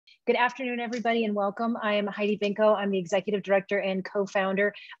Good afternoon, everybody, and welcome. I am Heidi Binko. I'm the Executive Director and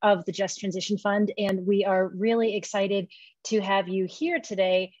co-founder of the Just Transition Fund, and we are really excited to have you here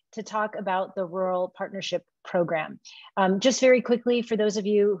today to talk about the Rural Partnership Program. Just very quickly, for those of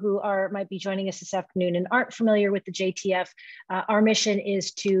you who might be joining us this afternoon and aren't familiar with the JTF, our mission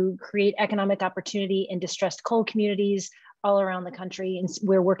is to create economic opportunity in distressed coal communities all around the country, and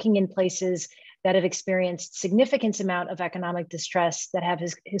we're working in places that have experienced significant amount of economic distress, that have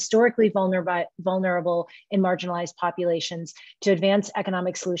historically vulnerable and marginalized populations, to advance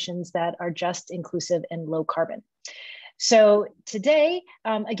economic solutions that are just, inclusive, and low carbon. So today,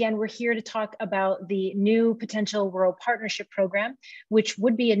 again, we're here to talk about the new potential Rural Partnership Program, which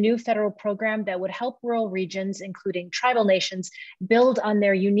would be a new federal program that would help rural regions, including tribal nations, build on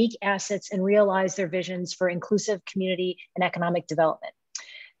their unique assets and realize their visions for inclusive community and economic development.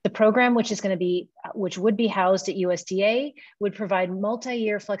 The program, which would be housed at USDA, would provide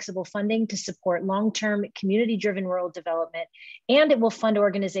multi-year flexible funding to support long-term community-driven rural development, and it will fund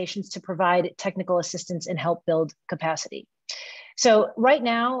organizations to provide technical assistance and help build capacity. So right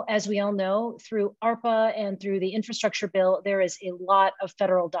now, as we all know, through ARPA and through the infrastructure bill, there is a lot of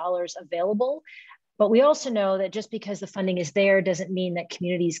federal dollars available. But we also know that just because the funding is there doesn't mean that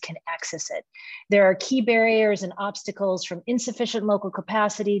communities can access it. There are key barriers and obstacles, from insufficient local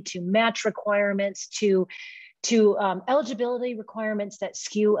capacity to match requirements to eligibility requirements that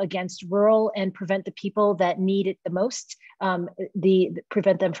skew against rural and prevent the people that need it the most,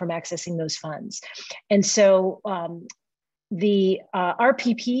 prevent them from accessing those funds. And so the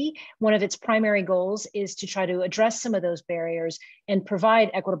RPP, one of its primary goals is to try to address some of those barriers and provide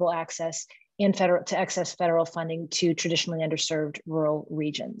equitable access to access federal funding to traditionally underserved rural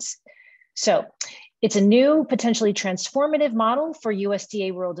regions. So it's a new, potentially transformative model for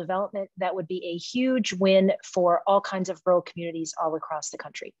USDA rural development that would be a huge win for all kinds of rural communities all across the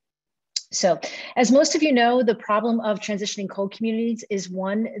country. So, as most of you know, the problem of transitioning coal communities is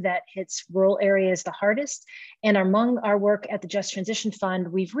one that hits rural areas the hardest. And among our work at the Just Transition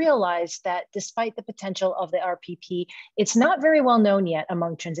Fund, we've realized that despite the potential of the RPP, it's not very well known yet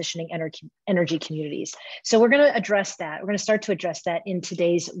among transitioning energy communities. So we're going to address that. We're going to start to address that in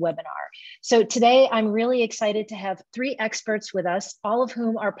today's webinar. So today, I'm really excited to have 3 experts with us, all of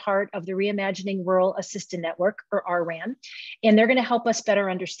whom are part of the Reimagining Rural Assisted Network, or RRAN, and they're going to help us better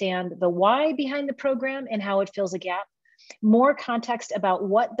understand the why behind the program and how it fills a gap, more context about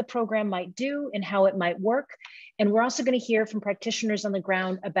what the program might do and how it might work. And we're also going to hear from practitioners on the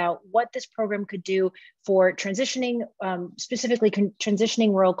ground about what this program could do for transitioning, specifically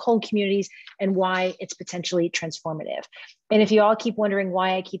transitioning rural coal communities, and why it's potentially transformative. And if you all keep wondering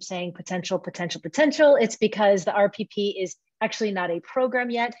why I keep saying potential, it's because the RPP is actually not a program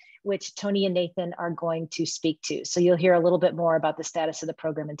yet, which Tony and Nathan are going to speak to. So you'll hear a little bit more about the status of the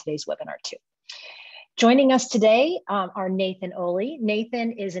program in today's webinar too. Joining us today are Nathan Ohle.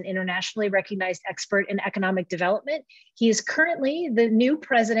 Nathan is an internationally recognized expert in economic development. He is currently the new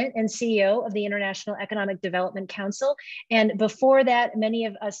president and CEO of the International Economic Development Council. And before that, many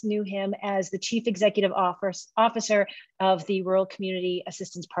of us knew him as the Chief Executive Officer of the Rural Community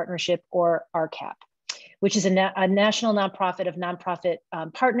Assistance Partnership, or RCAP, which is a national nonprofit of nonprofit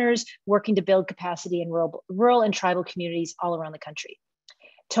partners working to build capacity in rural and tribal communities all around the country.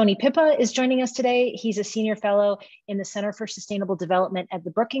 Tony Pipa is joining us today. He's a senior fellow in the Center for Sustainable Development at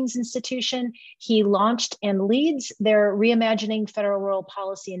the Brookings Institution. He launched and leads their Reimagining Federal Rural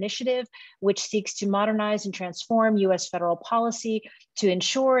Policy Initiative, which seeks to modernize and transform US federal policy to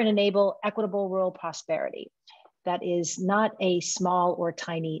ensure and enable equitable rural prosperity. That is not a small or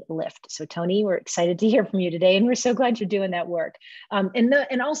tiny lift. So Tony, we're excited to hear from you today, and we're so glad you're doing that work.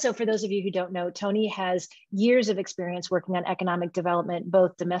 And also, for those of you who don't know, Tony has years of experience working on economic development,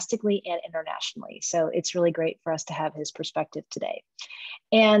 both domestically and internationally. So it's really great for us to have his perspective today.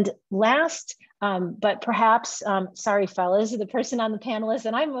 And last, but perhaps, sorry fellas, the person on the panelists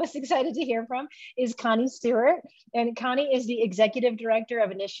that I'm most excited to hear from is Connie Stewart. And Connie is the Executive Director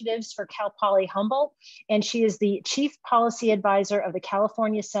of Initiatives for Cal Poly Humboldt, and she is the Chief Policy Advisor of the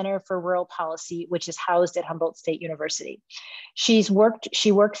California Center for Rural Policy, which is housed at Humboldt State University. She worked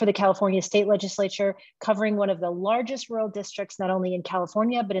for the California State Legislature, covering one of the largest rural districts, not only in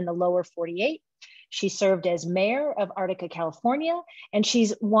California, but in the lower 48. She served as mayor of Artica, California, and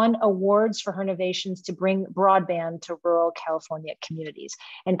she's won awards for her innovations to bring broadband to rural California communities.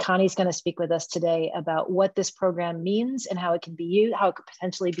 And Connie's going to speak with us today about what this program means and how it can be used, how it could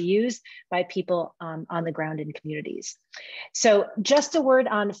potentially be used by people on the ground in communities. So just a word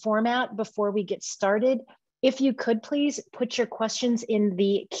on format before we get started. If you could please put your questions in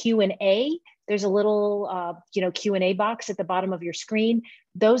the Q&A there's a little, Q&A box at the bottom of your screen.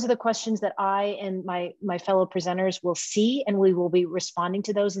 Those are the questions that I and my fellow presenters will see, and we will be responding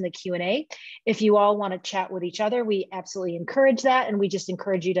to those in the Q&A. If you all want to chat with each other, we absolutely encourage that, and we just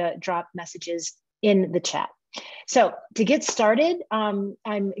encourage you to drop messages in the chat. So to get started, I'm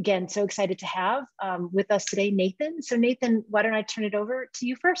again so excited to have with us today Nathan. So Nathan, why don't I turn it over to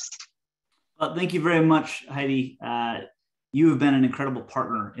you first? Well, thank you very much, Heidi. You have been an incredible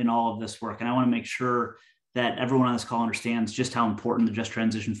partner in all of this work, and I want to make sure that everyone on this call understands just how important the Just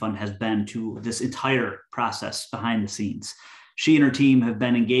Transition Fund has been to this entire process behind the scenes. She and her team have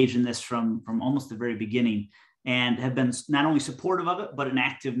been engaged in this from almost the very beginning, and have been not only supportive of it, but an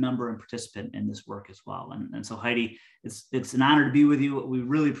active member and participant in this work as well. And so Heidi, it's an honor to be with you. We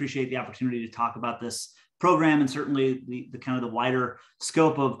really appreciate the opportunity to talk about this program, and certainly the kind of the wider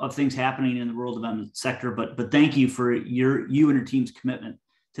scope of things happening in the rural development sector. But thank you for you and your team's commitment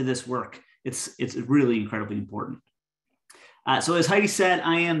to this work. It's really incredibly important. So as Heidi said,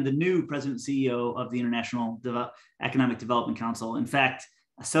 I am the new president and CEO of the International Economic Development Council. In fact,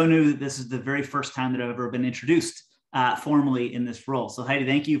 so new that this is the very first time that I've ever been introduced formally in this role. So Heidi,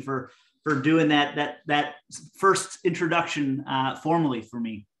 thank you for doing that first introduction formally for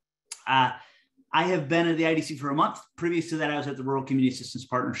me. I have been at the IDC for a month. Previous to that, I was at the Rural Community Assistance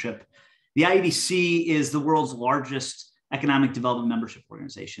Partnership. The IDC is the world's largest economic development membership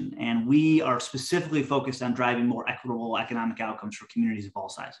organization, and we are specifically focused on driving more equitable economic outcomes for communities of all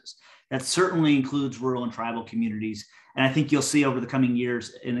sizes. That certainly includes rural and tribal communities, and I think you'll see over the coming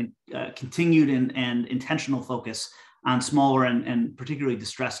years a continued and intentional focus on smaller and particularly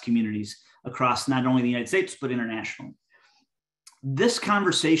distressed communities across not only the United States, but internationally. This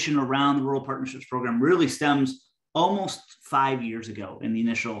conversation around the Rural Partnerships Program really stems almost 5 years ago in the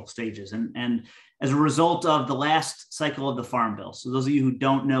initial stages. And as a result of the last cycle of the Farm Bill. So those of you who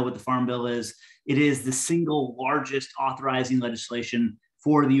don't know what the Farm Bill is, it is the single largest authorizing legislation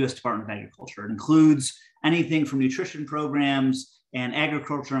for the U.S. Department of Agriculture. It includes anything from nutrition programs and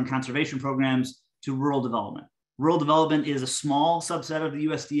agriculture and conservation programs to rural development. Rural development is a small subset of the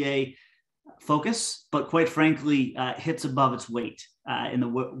USDA focus, but quite frankly, hits above its weight in the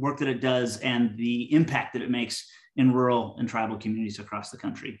work that it does and the impact that it makes in rural and tribal communities across the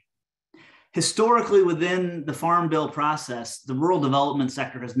country. Historically, within the Farm Bill process, the rural development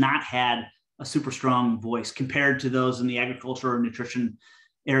sector has not had a super strong voice compared to those in the agriculture or nutrition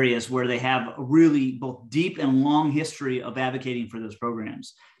areas where they have a really both deep and long history of advocating for those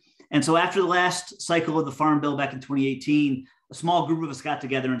programs. And so after the last cycle of the Farm Bill back in 2018, a small group of us got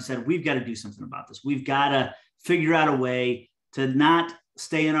together and said, we've got to do something about this. We've got to figure out a way to not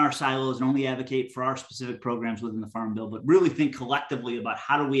stay in our silos and only advocate for our specific programs within the Farm Bill, but really think collectively about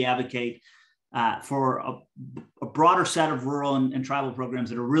how do we advocate for a broader set of rural and tribal programs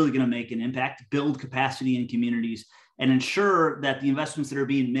that are really going to make an impact, build capacity in communities, and ensure that the investments that are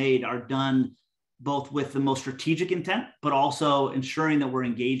being made are done both with the most strategic intent, but also ensuring that we're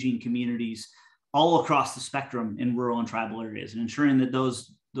engaging communities all across the spectrum in rural and tribal areas, and ensuring that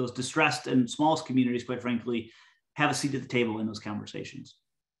those distressed and smallest communities, quite frankly, have a seat at the table in those conversations.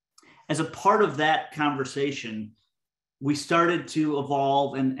 As a part of that conversation, we started to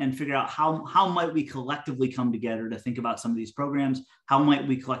evolve and figure out how might we collectively come together to think about some of these programs, how might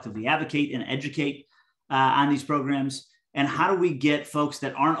we collectively advocate and educate on these programs, and how do we get folks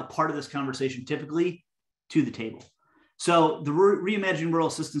that aren't a part of this conversation typically to the table. So the Reimagining Rural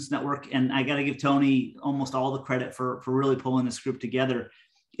Assistance Network, and I got to give Tony almost all the credit for really pulling this group together,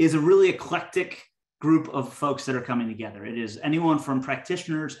 is a really eclectic group of folks that are coming together. It is anyone from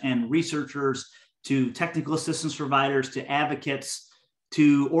practitioners and researchers to technical assistance providers to advocates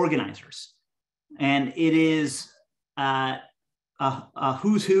to organizers. And it is a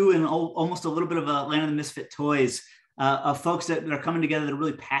who's who and almost a little bit of a land of the misfit toys of folks that are coming together that are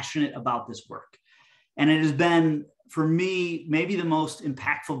really passionate about this work. And it has been, for me, maybe the most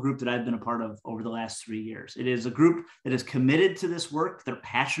impactful group that I've been a part of over the last 3 years. It is a group that is committed to this work. They're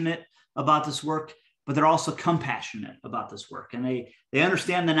passionate about this work, but they're also compassionate about this work. And they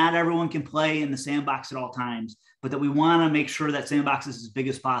understand that not everyone can play in the sandbox at all times, but that we want to make sure that sandbox is as big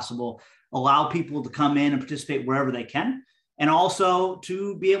as possible, allow people to come in and participate wherever they can, and also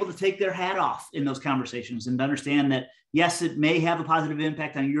to be able to take their hat off in those conversations and to understand that, yes, it may have a positive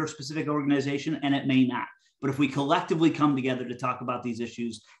impact on your specific organization and it may not. But if we collectively come together to talk about these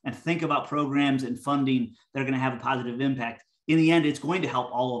issues and think about programs and funding that are going to have a positive impact, in the end, it's going to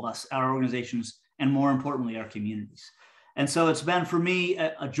help all of us, our organizations, and more importantly, our communities. And so it's been, for me,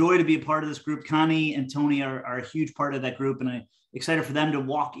 a joy to be a part of this group. Connie and Tony are a huge part of that group, and I'm excited for them to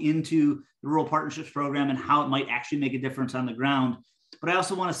walk into the Rural Partnerships Program and how it might actually make a difference on the ground. But I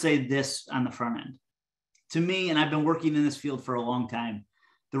also want to say this on the front end. To me, and I've been working in this field for a long time,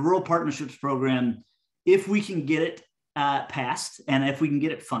 the Rural Partnerships Program, if we can get it passed and if we can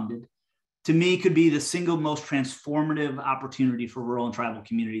get it funded, to me could be the single most transformative opportunity for rural and tribal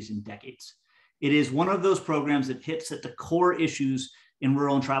communities in decades. It is one of those programs that hits at the core issues in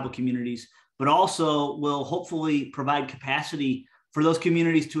rural and tribal communities, but also will hopefully provide capacity for those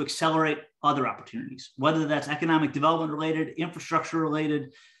communities to accelerate other opportunities, whether that's economic development related, infrastructure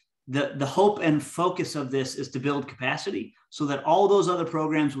related. The hope and focus of this is to build capacity so that all those other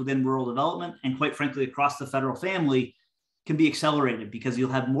programs within rural development and quite frankly across the federal family can be accelerated, because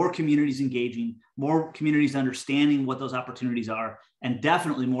you'll have more communities engaging, more communities understanding what those opportunities are, and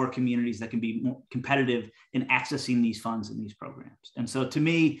definitely more communities that can be more competitive in accessing these funds and these programs. And so to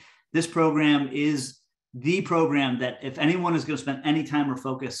me, this program is the program that if anyone is going to spend any time or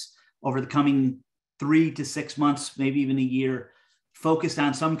focus over the coming 3 to 6 months, maybe even a year, focused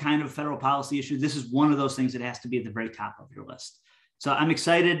on some kind of federal policy issue, this is one of those things that has to be at the very top of your list. So I'm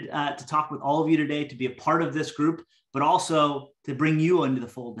excited to talk with all of you today, to be a part of this group, but also to bring you into the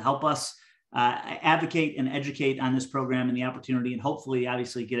fold, to help us advocate and educate on this program and the opportunity, and hopefully,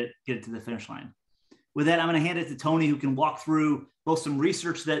 obviously, get it to the finish line. With that, I'm going to hand it to Tony, who can walk through both some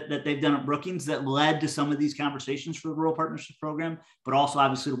research that they've done at Brookings that led to some of these conversations for the Rural Partnerships Program, but also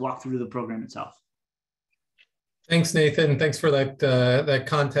obviously to walk through the program itself. Thanks, Nathan. Thanks for that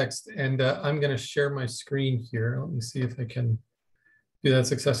context. And I'm going to share my screen here. Let me see if I can do that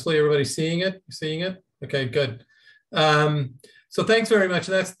successfully. Everybody seeing it? Seeing it? Okay, good. So thanks very much.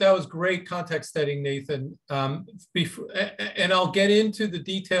 That was great context setting, Nathan. And I'll get into the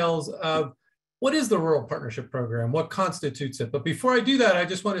details of what is the Rural Partnership Program, what constitutes it. But before I do that, I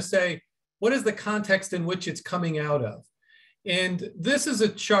just want to say, what is the context in which it's coming out of? And this is a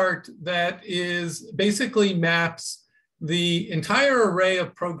chart that is basically maps the entire array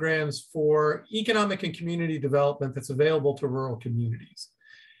of programs for economic and community development that's available to rural communities.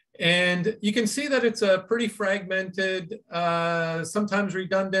 And you can see that it's a pretty fragmented, sometimes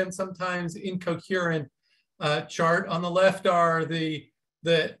redundant, sometimes incoherent chart. On the left are the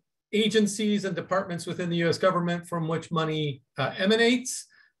agencies and departments within the US government from which money emanates.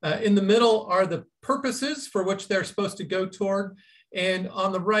 In the middle are the purposes for which they're supposed to go toward. And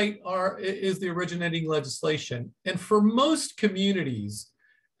on the right is the originating legislation. And for most communities,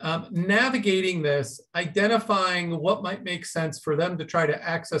 navigating this, identifying what might make sense for them to try to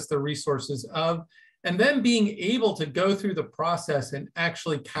access the resources of, and then being able to go through the process and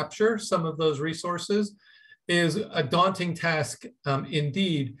actually capture some of those resources is a daunting task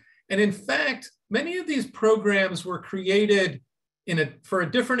indeed. And in fact, many of these programs were created for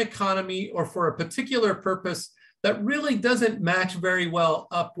a different economy or for a particular purpose that really doesn't match very well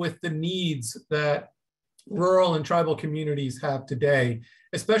up with the needs that rural and tribal communities have today,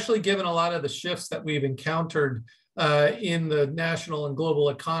 especially given a lot of the shifts that we've encountered in the national and global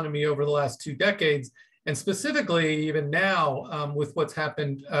economy over the last 2 decades, and specifically even now with what's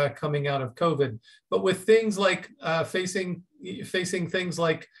happened coming out of COVID. But with things like facing things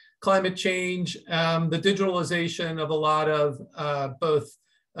like climate change, the digitalization of a lot of both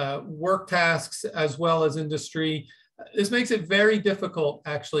work tasks as well as industry, this makes it very difficult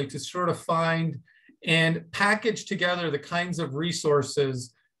actually to sort of find and package together the kinds of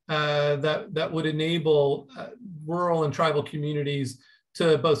resources that would enable rural and tribal communities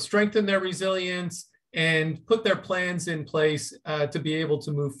to both strengthen their resilience and put their plans in place to be able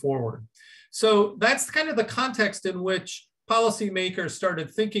to move forward. So that's kind of the context in which policymakers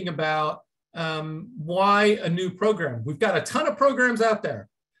started thinking about why a new program. We've got a ton of programs out there,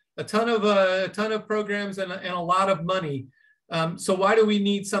 a ton of programs and a lot of money. So why do we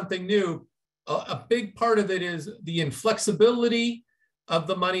need something new? A big part of it is the inflexibility of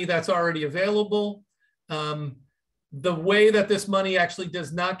the money that's already available. The way that this money actually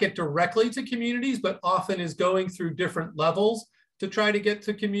does not get directly to communities, but often is going through different levels to try to get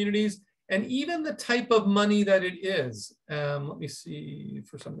to communities. And even the type of money that it is. Let me see,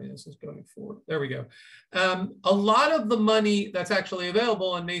 for some reason this is going forward. There we go. A lot of the money that's actually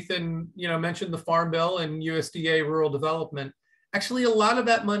available, and Nathan mentioned the Farm Bill and USDA rural development, actually a lot of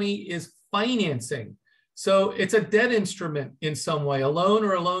that money is financing. So it's a debt instrument in some way, a loan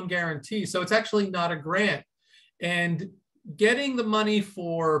or a loan guarantee. So it's actually not a grant. And getting the money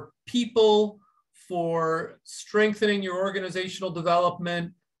for people, for strengthening your organizational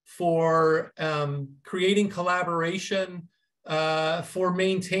development, for creating collaboration, for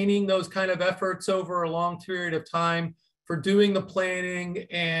maintaining those kind of efforts over a long period of time, for doing the planning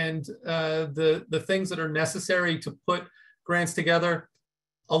and the things that are necessary to put grants together.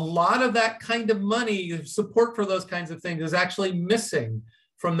 a lot of that kind of money, support for those kinds of things, is actually missing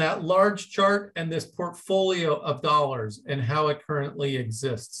from that large chart and this portfolio of dollars and how it currently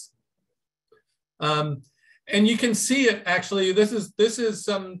exists. And you can see it actually, this is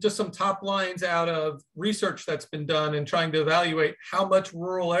just some top lines out of research that's been done in trying to evaluate how much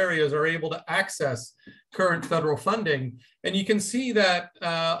rural areas are able to access current federal funding. And you can see that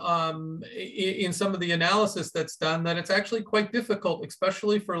in some of the analysis that's done, that it's actually quite difficult,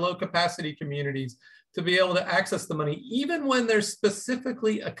 especially for low capacity communities, to be able to access the money, even when there's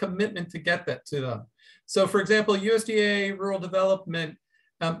specifically a commitment to get that to them. So for example, USDA Rural Development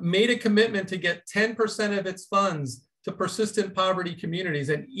made a commitment to get 10% of its funds to persistent poverty communities.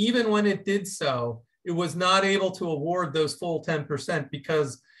 And even when it did so, it was not able to award those full 10%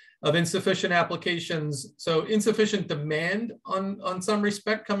 because of insufficient applications. So insufficient demand on some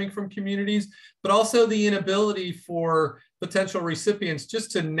respect coming from communities, but also the inability for potential recipients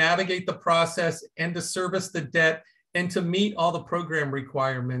just to navigate the process and to service the debt and to meet all the program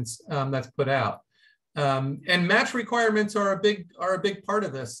requirements that's put out. And match requirements are a big part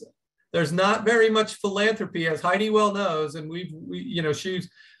of this. There's not very much philanthropy, as Heidi well knows, and she's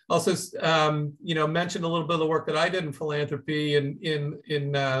also mentioned a little bit of the work that I did in philanthropy in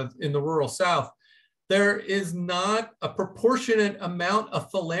the rural South. There is not a proportionate amount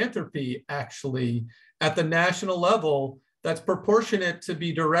of philanthropy actually at the national level that's proportionate to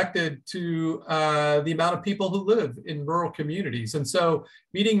be directed to the amount of people who live in rural communities. And so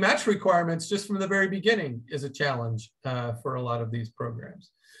meeting match requirements just from the very beginning is a challenge for a lot of these programs.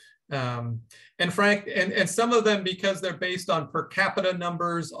 And some of them, because they're based on per capita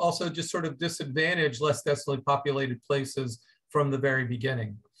numbers, also just sort of disadvantage less densely populated places from the very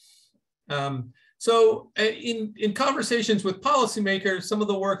beginning. So in conversations with policymakers, some of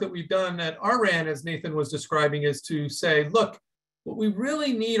the work that we've done at RRAN, as Nathan was describing, is to say, look, what we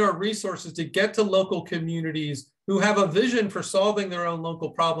really need are resources to get to local communities who have a vision for solving their own local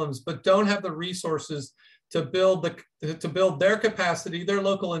problems, but don't have the resources to build their capacity, their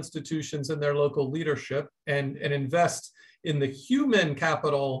local institutions and their local leadership, and invest in the human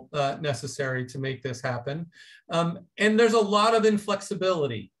capital necessary to make this happen. And there's a lot of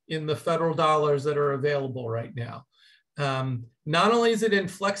inflexibility in the federal dollars that are available right now. Not only is it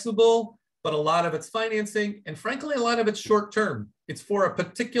inflexible, but a lot of it's financing, and frankly, a lot of it's short term. It's for a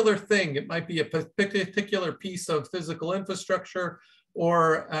particular thing. It might be a particular piece of physical infrastructure,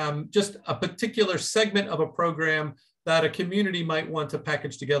 or just a particular segment of a program that a community might want to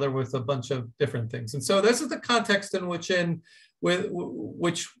package together with a bunch of different things. And so this is the context in within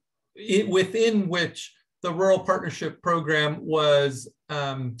which the Rural Partnership Program was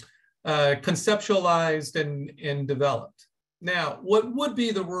conceptualized and developed. Now, what would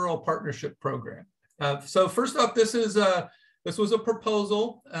be the Rural Partnership Program? So first off, this was a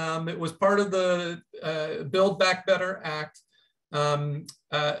proposal. It was part of the Build Back Better Act.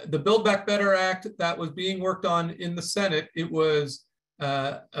 The Build Back Better Act that was being worked on in the Senate, it was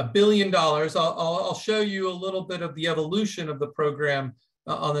 $1 billion. I'll show you a little bit of the evolution of the program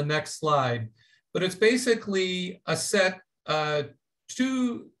on the next slide. But it's basically a set,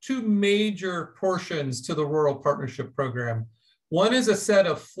 two major portions to the Rural Partnership Program. One is a set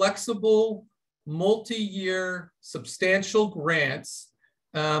of flexible, multi-year, substantial grants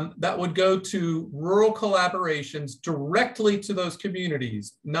that would go to rural collaborations directly to those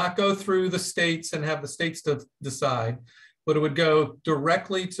communities, not go through the states and have the states to decide, but it would go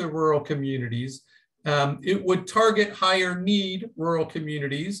directly to rural communities. It would target higher need rural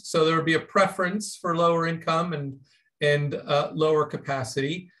communities. So there would be a preference for lower income and lower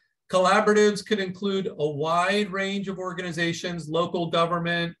capacity. Collaboratives could include a wide range of organizations, local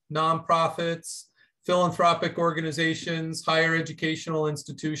government, nonprofits, philanthropic organizations, higher educational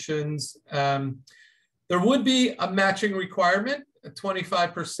institutions. There would be a matching requirement,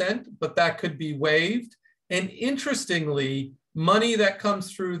 25%, but that could be waived. And interestingly, money that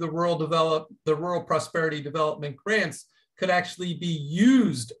comes through the Rural Prosperity Development grants could actually be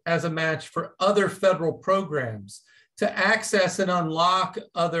used as a match for other federal programs to access and unlock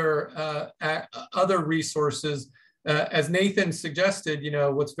other resources. As Nathan suggested,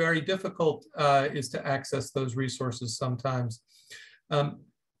 what's very difficult is to access those resources sometimes.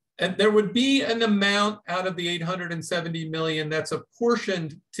 And there would be an amount out of the $870 million that's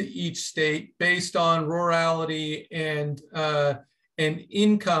apportioned to each state based on rurality and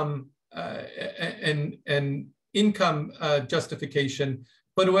income income justification,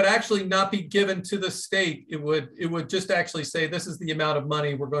 but it would actually not be given to the state. It would just actually say, this is the amount of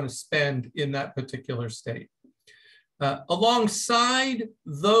money we're going to spend in that particular state. Alongside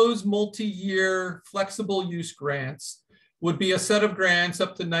those multi-year flexible use grants, would be a set of grants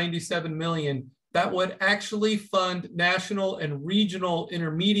up to 97 million that would actually fund national and regional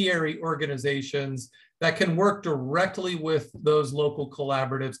intermediary organizations that can work directly with those local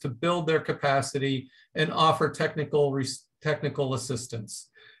collaboratives to build their capacity and offer technical assistance.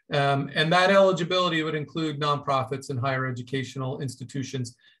 And that eligibility would include nonprofits and higher educational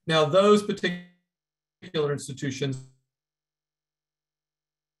institutions. Now, those particular institutions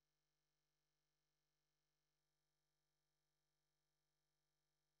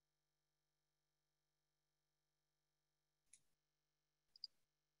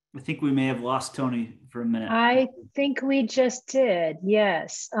I think we may have lost Tony for a minute. I think we just did,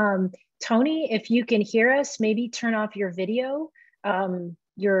 yes. Tony, if you can hear us, maybe turn off your video.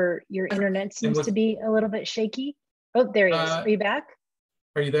 Your internet seems to be a little bit shaky. Oh, there he is. Are you back?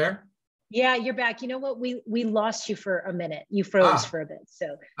 Are you there? Yeah, you're back. You know what? We lost you for a minute. You froze for a bit.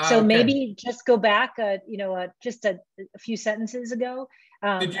 So okay. Maybe just go back, just a few sentences ago.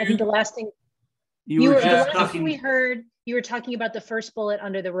 I think the last thing the last thing we heard, you were talking about the first bullet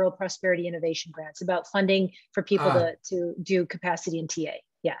under the Rural Prosperity Innovation Grants about funding for people to do capacity in TA.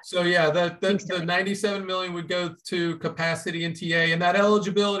 Yeah. So yeah, the 97 million would go to capacity in TA, and that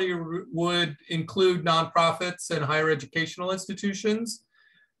eligibility would include nonprofits and higher educational institutions.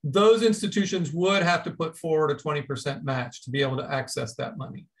 Those institutions would have to put forward a 20% match to be able to access that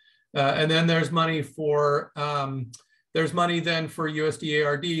money. And then there's money for then for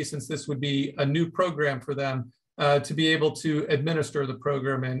USDA-RD, since this would be a new program for them, to be able to administer the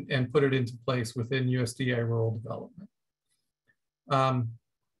program and put it into place within USDA Rural Development.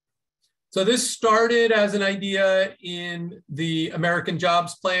 So this started as an idea in the American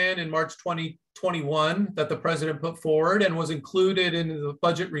Jobs Plan in March 2021 that the president put forward and was included in the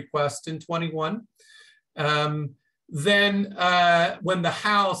budget request in 21. Then when the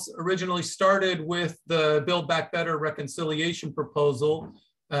House originally started with the Build Back Better reconciliation proposal,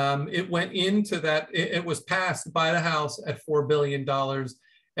 it went into that, it was passed by the House at $4 billion,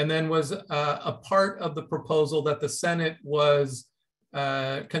 and then was a part of the proposal that the Senate was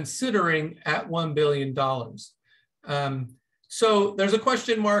considering at $1 billion. So there's a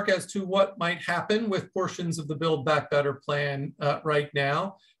question mark as to what might happen with portions of the Build Back Better plan right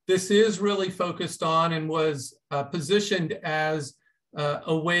now. This is really focused on and was positioned as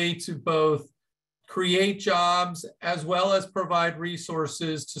a way to both create jobs as well as provide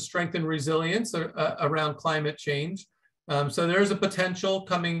resources to strengthen resilience around climate change. So there's a potential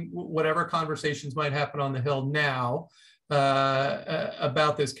coming, whatever conversations might happen on the Hill now,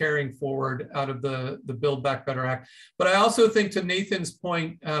 about this carrying forward out of the Build Back Better Act. But I also think, to Nathan's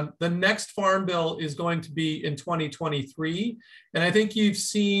point, the next Farm Bill is going to be in 2023. And I think you've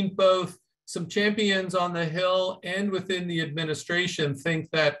seen both some champions on the Hill and within the administration think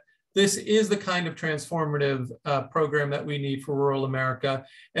that this is the kind of transformative program that we need for rural America,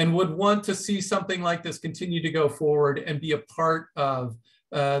 and would want to see something like this continue to go forward and be a part of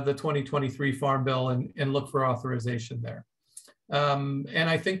the 2023 Farm Bill and look for authorization there. And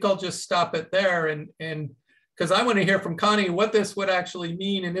I think I'll just stop it there, and because I want to hear from Connie what this would actually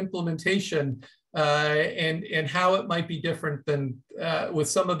mean in implementation, and how it might be different than with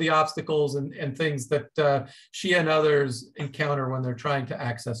some of the obstacles and things that she and others encounter when they're trying to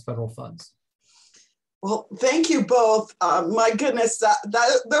access federal funds. Well, thank you both. My goodness,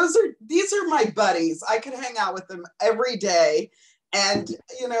 these are my buddies. I could hang out with them every day. And,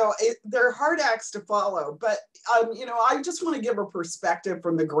 you know, they're hard acts to follow, but, you know, I just want to give a perspective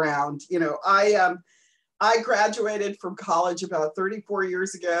from the ground. You know, I graduated from college about 34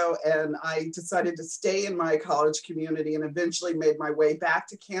 years ago, and I decided to stay in my college community and eventually made my way back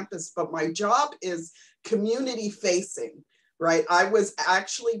to campus. But my job is community facing, right? I was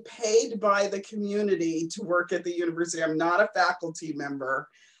actually paid by the community to work at the university. I'm not a faculty member.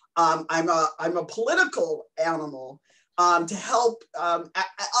 I'm a political animal. To help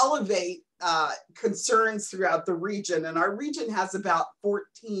elevate concerns throughout the region. And our region has about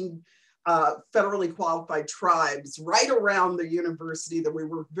 14 federally qualified tribes right around the university that we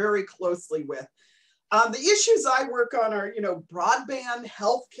work very closely with. The issues I work on are, you know, broadband,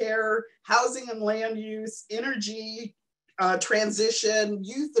 healthcare, housing and land use, energy, transition,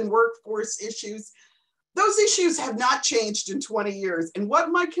 youth and workforce issues. Those issues have not changed in 20 years. And what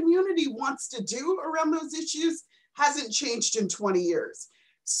my community wants to do around those issues hasn't changed in 20 years.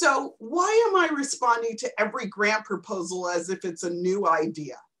 So why am I responding to every grant proposal as if it's a new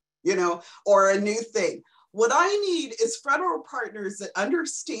idea, you know, or a new thing? What I need is federal partners that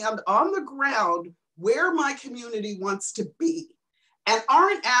understand on the ground where my community wants to be and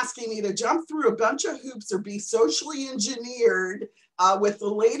aren't asking me to jump through a bunch of hoops or be socially engineered with the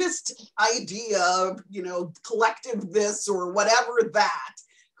latest idea of, collective this or whatever that,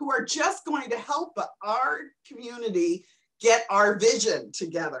 who are just going to help our community get our vision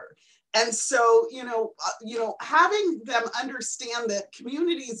together. And so, having them understand that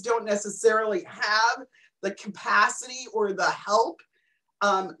communities don't necessarily have the capacity or the help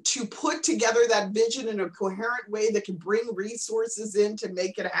to put together that vision in a coherent way that can bring resources in to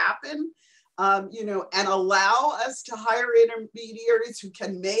make it happen, and allow us to hire intermediaries who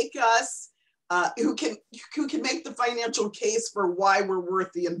can make us, who can make the financial case for why we're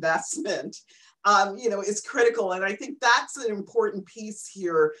worth the investment, is critical. And I think that's an important piece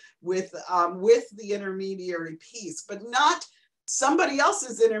here with the intermediary piece, but not somebody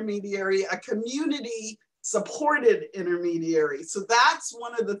else's intermediary, a community supported intermediary. So that's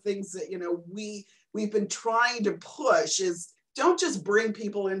one of the things that, we've been trying to push is don't just bring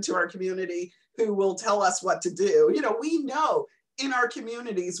people into our community who will tell us what to do. We know in our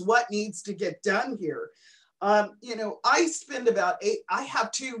communities what needs to get done here. I spend I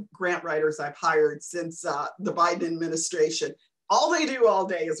have 2 grant writers I've hired since the Biden administration. All they do all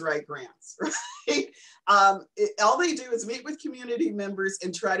day is write grants, right? All they do is meet with community members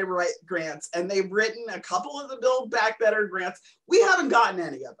and try to write grants. And they've written a couple of the Build Back Better grants. We haven't gotten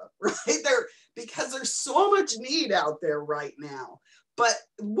any of them, right? Because there's so much need out there right now. But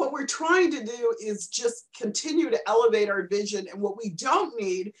what we're trying to do is just continue to elevate our vision. And what we don't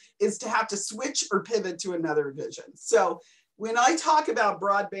need is to have to switch or pivot to another vision. So when I talk about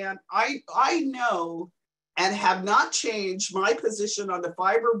broadband, I know and have not changed my position on the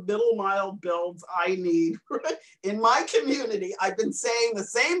fiber middle mile builds I need in my community. I've been saying the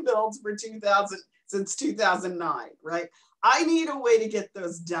same builds for since 2009, right? I need a way to get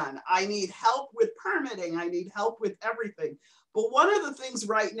those done. I need help with permitting. I need help with everything. But one of the things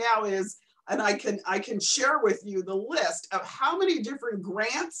right now is, and I can share with you the list of how many different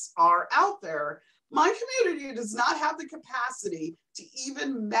grants are out there. My community does not have the capacity to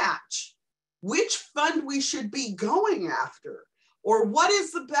even match which fund we should be going after, or what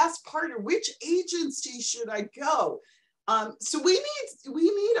is the best partner, which agency should I go? So we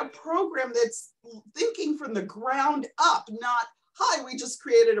need a program that's thinking from the ground up, not, hi, we just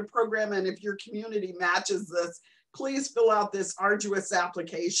created a program and if your community matches this, please fill out this arduous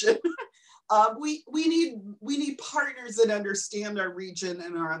application. We need partners that understand our region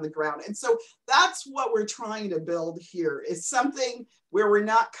and are on the ground. And so that's what we're trying to build here, is something where we're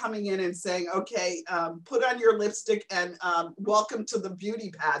not coming in and saying, okay, put on your lipstick and welcome to the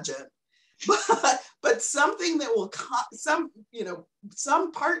beauty pageant. But something that will,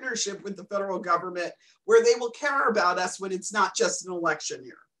 some partnership with the federal government where they will care about us when it's not just an election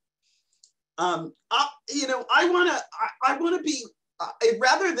year. I want to be,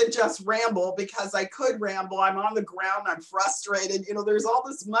 rather than just ramble, because I could ramble, I'm on the ground, I'm frustrated, there's all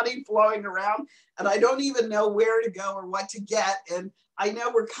this money flowing around and I don't even know where to go or what to get. And I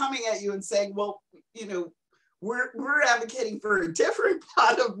know we're coming at you and saying, well, we're advocating for a different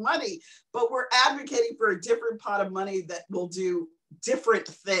pot of money, but we're advocating for a different pot of money that will do different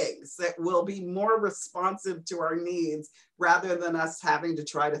things, that will be more responsive to our needs, rather than us having to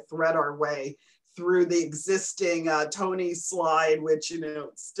try to thread our way through the existing Tony slide, which,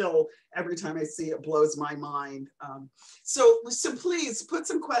 still every time I see it blows my mind. So please put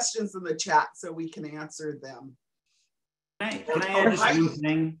some questions in the chat so we can answer them. Can I add just one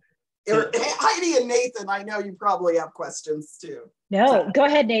thing? Heidi and Nathan, I know you probably have questions too. No, go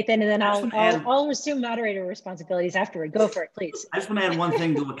ahead, Nathan, and then I'll assume moderator responsibilities afterward. Go for it, please. I just want to add one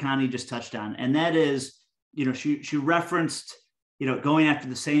thing to what Connie just touched on, and that is, she referenced, going after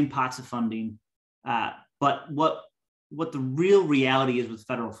the same pots of funding, but what the real reality is with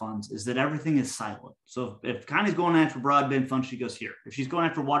federal funds is that everything is siloed. So if Connie's going after broadband funds, she goes here. If she's going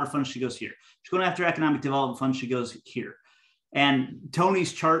after water funds, she goes here. If she's going after economic development funds, she goes here. And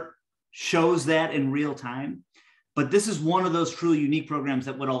Tony's chart shows that in real time. But this is one of those truly unique programs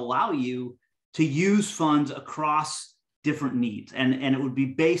that would allow you to use funds across different needs. And it would be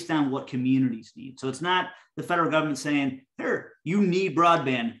based on what communities need. So it's not the federal government saying, here, you need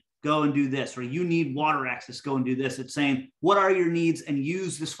broadband, go and do this, or you need water access, go and do this. It's saying, what are your needs, and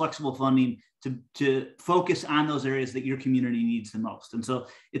use this flexible funding to focus on those areas that your community needs the most. And so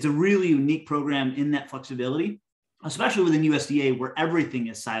it's a really unique program in that flexibility, especially within USDA, where everything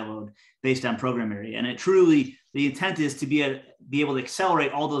is siloed based on program area. And it truly, the intent is to be able to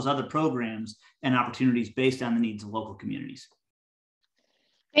accelerate all those other programs and opportunities based on the needs of local communities.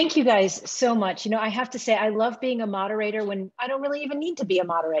 Thank you guys so much. I have to say, I love being a moderator when I don't really even need to be a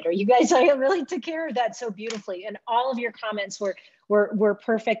moderator. You guys, I really took care of that so beautifully. And all of your comments were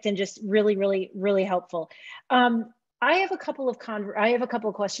perfect and just really, really, really helpful. I have a couple of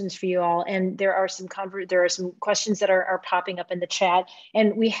questions for you all, and there are some questions that are popping up in the chat,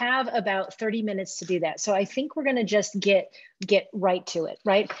 and we have about 30 minutes to do that. So I think we're going to just get right to it,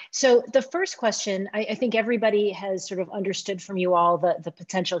 right? So the first question, I think everybody has sort of understood from you all the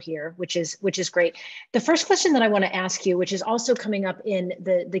potential here, which is great. The first question that I want to ask you, which is also coming up in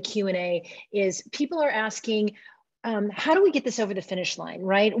the Q&A, is people are asking, how do we get this over the finish line,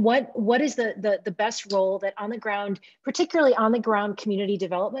 right? What is the best role that on the ground, particularly on the ground community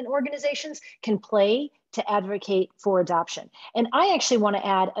development organizations can play to advocate for adoption? And I actually want to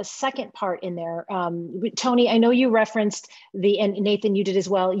add a second part in there. Tony, I know you referenced and Nathan, you did as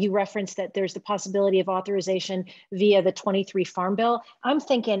well, you referenced that there's the possibility of authorization via the 23 Farm Bill. I'm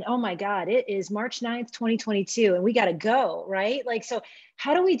thinking, oh my God, it is March 9th, 2022, and we got to go, right? Like, so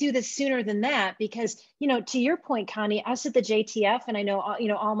how do we do this sooner than that? Because, you know, to your point, Connie, us at the JTF, and I know, you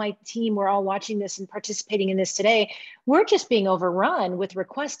know, all my team, we're all watching this and participating in this today, we're just being overrun with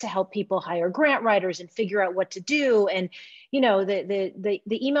requests to help people hire grant writers and figure out what to do. And, you know, the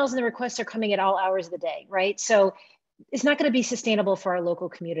emails and the requests are coming at all hours of the day, right? So it's not going to be sustainable for our local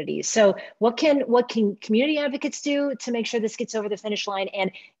communities. So what can community advocates do to make sure this gets over the finish line?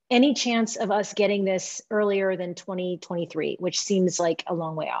 And any chance of us getting this earlier than 2023, which seems like a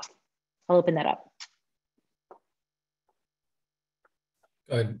long way off? I'll open that up.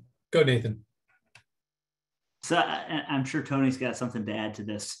 Go ahead. Go, Nathan. So I'm sure Tony's got something to add to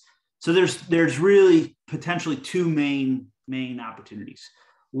this. So there's really potentially two main opportunities.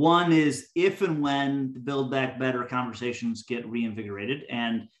 One is if and when the Build Back Better conversations get reinvigorated.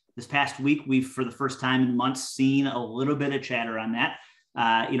 And this past week, we've, for the first time in months, seen a little bit of chatter on that.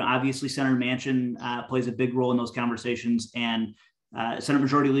 You know, obviously Senator Manchin plays a big role in those conversations, and Senate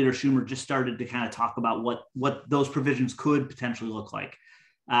Majority Leader Schumer just started to kind of talk about what those provisions could potentially look like.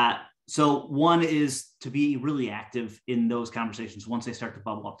 So one is to be really active in those conversations once they start to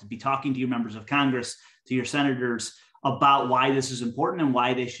bubble up, to be talking to your members of Congress, to your senators about why this is important and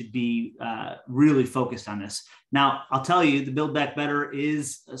why they should be really focused on this. Now, I'll tell you, the Build Back Better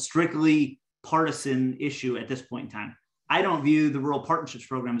is a strictly partisan issue at this point in time. I don't view the Rural Partnerships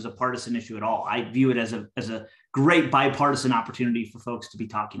Program as a partisan issue at all. I view it as a great bipartisan opportunity for folks to be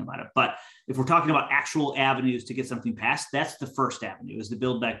talking about it. But if we're talking about actual avenues to get something passed, that's the first avenue, is the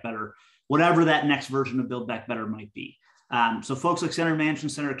Build Back Better, whatever that next version of Build Back Better might be. So folks like Senator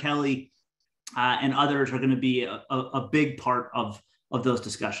Manchin, Senator Kelly, and others are going to be a big part of those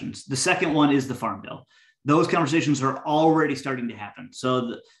discussions. The second one is the Farm Bill. Those conversations are already starting to happen. So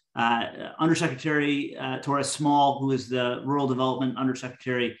the Undersecretary Torres Small, who is the Rural Development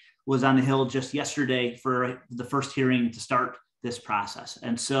Undersecretary, was on the Hill just yesterday for the first hearing to start this process.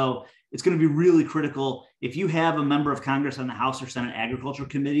 And so it's going to be really critical, if you have a member of Congress on the House or Senate Agriculture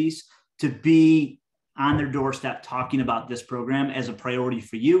committees, to be on their doorstep talking about this program as a priority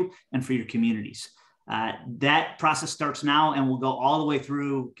for you and for your communities. That process starts now and will go all the way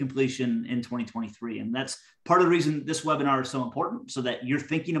through completion in 2023. And that's part of the reason this webinar is so important, so that you're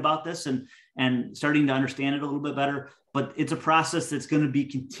thinking about this and starting to understand it a little bit better. But it's a process that's going to be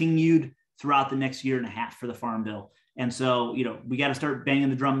continued throughout the next year and a half for the Farm Bill. And so, you know, we got to start banging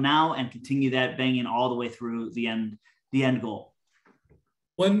the drum now and continue that banging all the way through the end goal.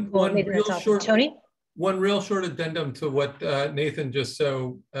 One real short addendum to what Nathan just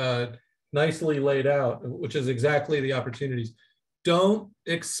so nicely laid out, which is exactly the opportunities. Don't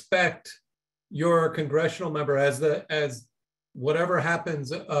expect your congressional member, as whatever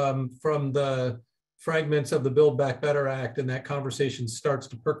happens from the fragments of the Build Back Better Act, and that conversation starts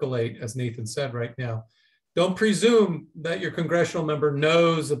to percolate, as Nathan said right now. Don't presume that your congressional member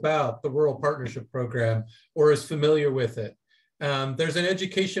knows about the Rural Partnership Program or is familiar with it. There's an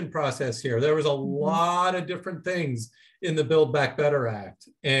education process here. There was a lot of different things in the Build Back Better Act.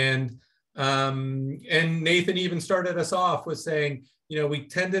 And Nathan even started us off with saying, you know, we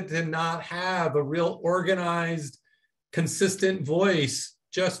tended to not have a real organized, consistent voice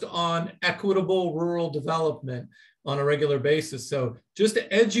just on equitable rural development on a regular basis. So just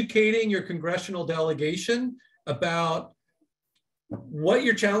educating your congressional delegation about what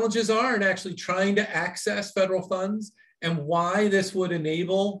your challenges are and actually trying to access federal funds and why this would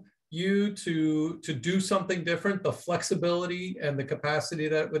enable you to do something different, the flexibility and the capacity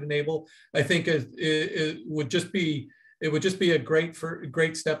that would enable, I think it would just be a great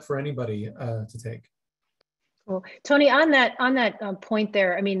step for anybody to take. Cool. Tony, on that point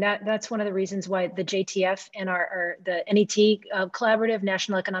there, I mean, that's one of the reasons why the JTF and the NET collaborative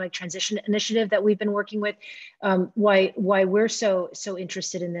National Economic Transition Initiative that we've been working with, why we're so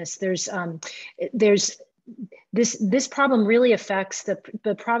interested in this. There's this problem really affects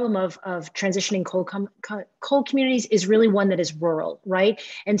the problem of transitioning coal communities is really one that is rural, right?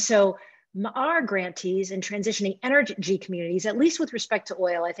 And so our grantees in transitioning energy communities, at least with respect to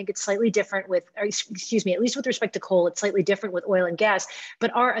oil, I think it's slightly different with, or excuse me, at least with respect to coal, it's slightly different with oil and gas,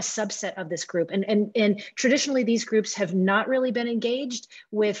 but are a subset of this group. And traditionally, these groups have not really been engaged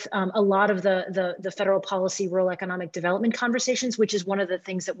with a lot of the federal policy, rural economic development conversations, which is one of the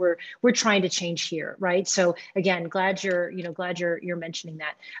things that we're trying to change here, right? So again, glad you're mentioning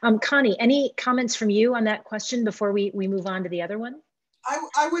that. Connie, any comments from you on that question before we move on to the other one?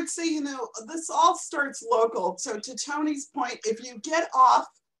 I would say, this all starts local. So to Tony's point, if you get off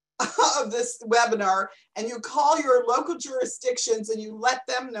of this webinar and you call your local jurisdictions and you let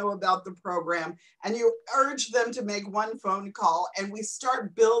them know about the program and you urge them to make one phone call, and we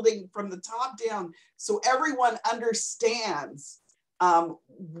start building from the top down so everyone understands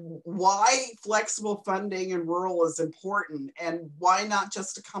why flexible funding in rural is important and why not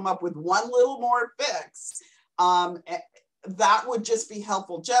just to come up with one little more fix. That would just be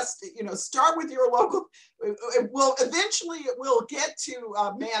helpful. Just, start with your local, eventually it will get to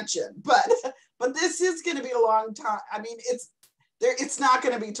Mansion, but this is going to be a long time. I mean, it's not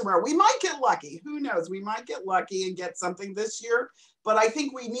going to be tomorrow. We might get lucky. Who knows? We might get lucky and get something this year, but I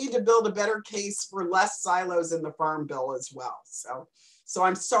think we need to build a better case for less silos in the Farm Bill as well. So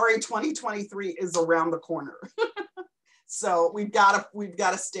I'm sorry, 2023 is around the corner. So we've got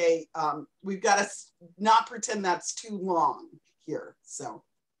to stay, we've got to not pretend that's too long here, so.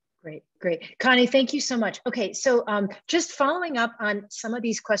 Great. Connie, thank you so much. Okay, so just following up on some of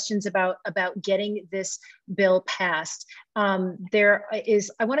these questions about getting this bill passed, I want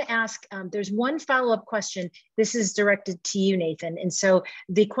to ask, there's one follow-up question. This is directed to you, Nathan. And so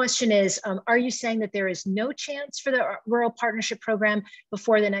the question is, are you saying that there is no chance for the Rural Partnership Program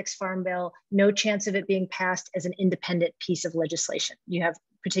before the next Farm Bill, no chance of it being passed as an independent piece of legislation? You have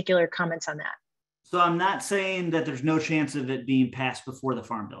particular comments on that? So I'm not saying that there's no chance of it being passed before the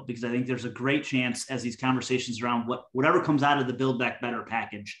Farm Bill, because I think there's a great chance as these conversations around whatever comes out of the Build Back Better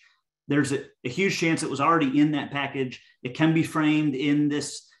package, there's a huge chance it was already in that package. It can be framed in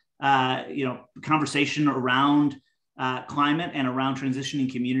this conversation around climate and around transitioning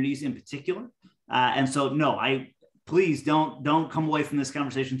communities in particular. And so, no, please don't come away from this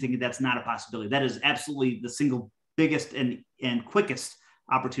conversation thinking that's not a possibility. That is absolutely the single biggest and quickest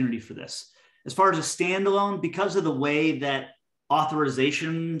opportunity for this. As far as a standalone, because of the way that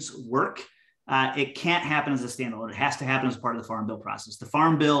authorizations work, it can't happen as a standalone. It has to happen as part of the Farm Bill process. The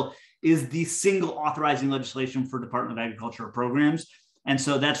Farm Bill is the single authorizing legislation for Department of Agriculture programs. And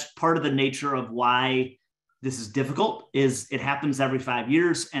so that's part of the nature of why this is difficult, is it happens every 5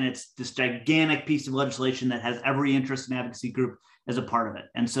 years, and it's this gigantic piece of legislation that has every interest and advocacy group as a part of it.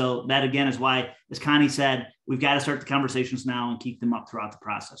 And so that, again, is why, as Connie said, we've got to start the conversations now and keep them up throughout the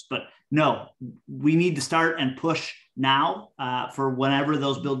process. But no, we need to start and push now for whenever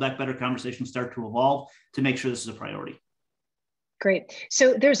those Build Back Better conversations start to evolve to make sure this is a priority. Great.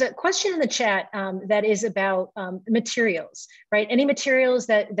 So there's a question in the chat that is about materials, right? Any materials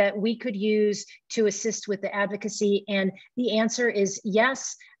that we could use to assist with the advocacy? And the answer is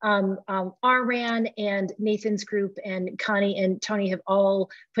yes. RRAN and Nathan's group and Connie and Tony have all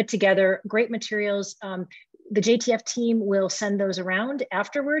put together great materials. The JTF team will send those around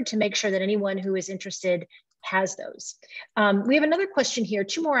afterward to make sure that anyone who is interested has those. We have another question here,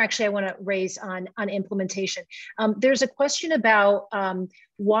 two more actually I want to raise on implementation. There's a question about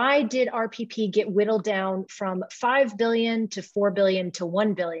why did RPP get whittled down from 5 billion to 4 billion to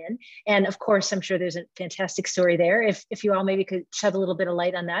 1 billion? And of course, I'm sure there's a fantastic story there. If you all maybe could shed a little bit of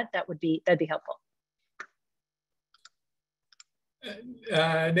light on that, that'd be helpful.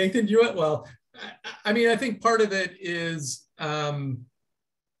 Nathan, well, I mean, I think part of it is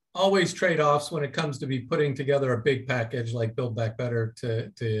always trade-offs when it comes to be putting together a big package like Build Back Better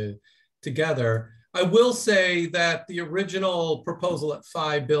together. I will say that the original proposal at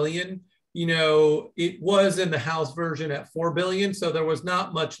 5 billion, it was in the House version at 4 billion, so there was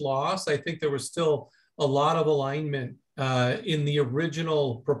not much loss. I think there was still a lot of alignment in the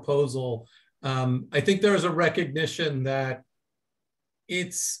original proposal. I think there's a recognition that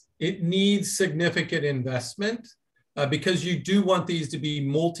it needs significant investment. Because you do want these to be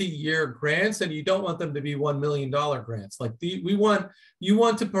multi-year grants, and you don't want them to be $1 million grants. Like you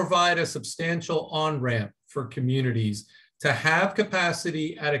want to provide a substantial on-ramp for communities to have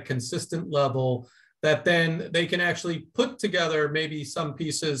capacity at a consistent level that then they can actually put together maybe some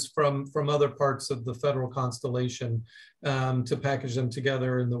pieces from other parts of the federal constellation to package them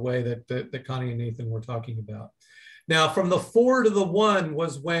together in the way that Connie and Nathan were talking about. Now, from the 4 to the 1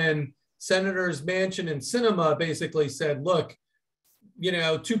 was when Senators Manchin and Sinema basically said, look,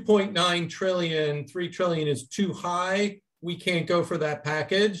 2.9 trillion, 3 trillion is too high. We can't go for that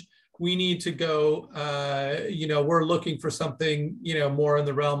package. We need to go, we're looking for something, more in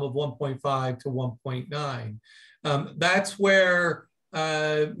the realm of 1.5 to 1.9. That's where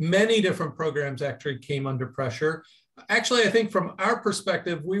many different programs actually came under pressure. Actually, I think from our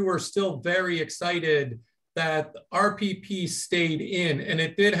perspective, we were still very excited that RPP stayed in, and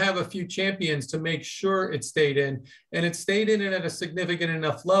it did have a few champions to make sure it stayed in, and it stayed in at a significant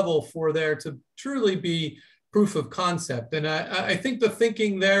enough level for there to truly be proof of concept. And I think the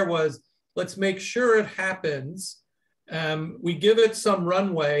thinking there was, let's make sure it happens. We give it some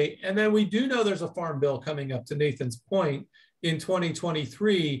runway, and then we do know there's a farm bill coming up, to Nathan's point, in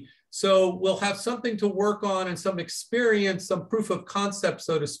 2023. So we'll have something to work on and some experience, some proof of concept,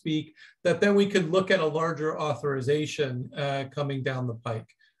 so to speak, that then we could look at a larger authorization coming down the pike.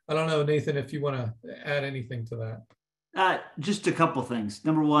 I don't know, Nathan, if you want to add anything to that. Just a couple things.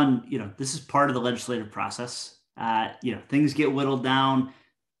 Number one, this is part of the legislative process. Things get whittled down,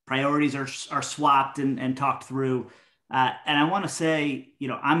 priorities are swapped and talked through. And I want to say,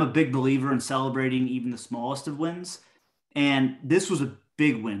 I'm a big believer in celebrating even the smallest of wins. And this was a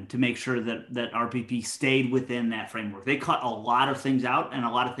big win to make sure that RPP stayed within that framework. They cut a lot of things out and a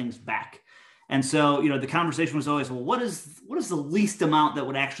lot of things back. And so, the conversation was always, well, what is the least amount that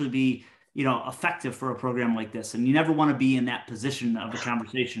would actually be, effective for a program like this? And you never want to be in that position of the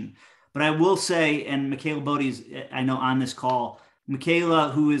conversation. But I will say, and Michaela Bodie's, I know, on this call, Michaela,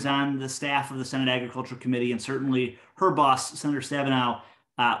 who is on the staff of the Senate Agriculture Committee, and certainly her boss, Senator Stabenow,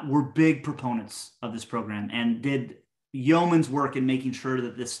 were big proponents of this program and did yeoman's work in making sure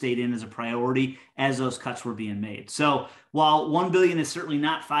that this stayed in as a priority as those cuts were being made. So while $1 billion is certainly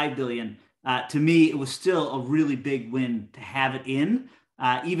not $5 billion, to me, it was still a really big win to have it in,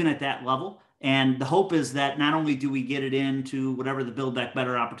 even at that level. And the hope is that not only do we get it into whatever the Build Back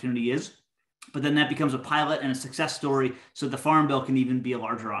Better opportunity is, but then that becomes a pilot and a success story so the Farm Bill can even be a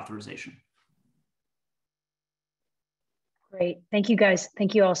larger authorization. Great. Thank you, guys.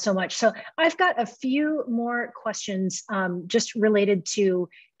 Thank you all so much. So I've got a few more questions just related to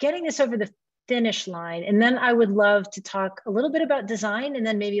getting this over the finish line. And then I would love to talk a little bit about design and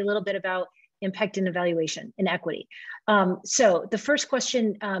then maybe a little bit about impact and evaluation and equity. So the first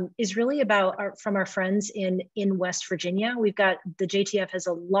question is really about from our friends in West Virginia. We've got, the JTF has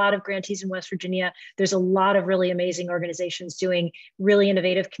a lot of grantees in West Virginia. There's a lot of really amazing organizations doing really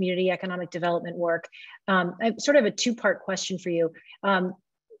innovative community economic development work. I sort of have a two-part question for you.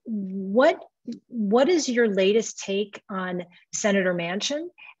 What is your latest take on Senator Manchin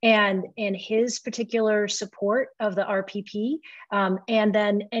and his particular support of the RPP? And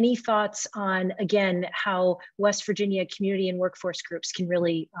then any thoughts on, again, how West Virginia community and workforce groups can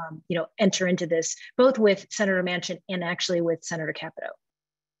really enter into this, both with Senator Manchin and actually with Senator Capito?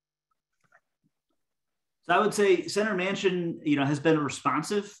 So I would say Senator Manchin, has been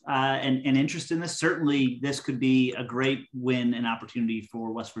responsive and interested in this. Certainly, this could be a great win and opportunity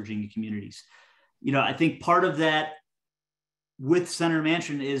for West Virginia communities. I think part of that with Senator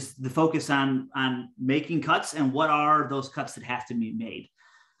Manchin is the focus on making cuts and what are those cuts that have to be made.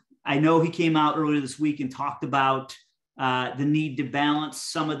 I know he came out earlier this week and talked about the need to balance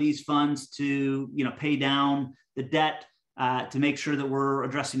some of these funds to pay down the debt, to make sure that we're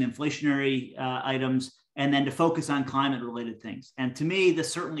addressing inflationary items, and then to focus on climate-related things. And to me,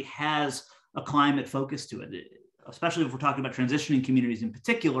 this certainly has a climate focus to it, especially if we're talking about transitioning communities in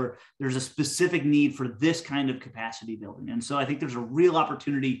particular. There's a specific need for this kind of capacity building. And so I think there's a real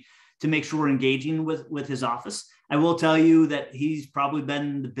opportunity to make sure we're engaging with his office. I will tell you that he's probably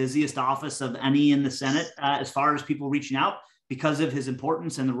been the busiest office of any in the Senate as far as people reaching out because of his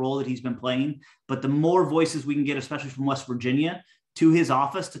importance and the role that he's been playing. But the more voices we can get, especially from West Virginia, to his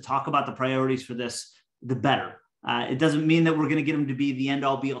office to talk about the priorities for this, the better. It doesn't mean that we're going to get him to be the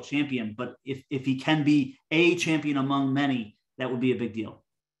end-all be-all champion, but if he can be a champion among many, that would be a big deal.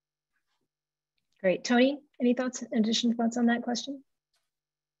 Great. Tony, any thoughts, additional thoughts on that question?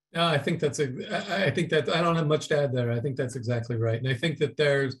 No, I think that I don't have much to add there. I think that's exactly right. And I think that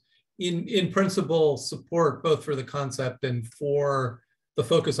there's in principle support both for the concept and for the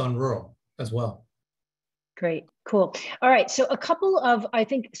focus on rural as well. Great, cool. All right, so a couple of, I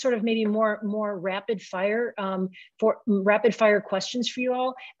think, sort of maybe more rapid fire questions for you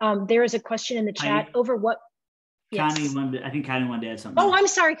all. There is a question in the chat over what. Connie, yes. I think Connie wanted to add something. Oh, I'm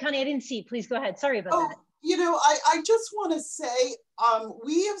sorry, Connie, I didn't see. Please go ahead. Sorry about that. I just want to say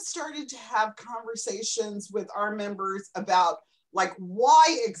we have started to have conversations with our members about like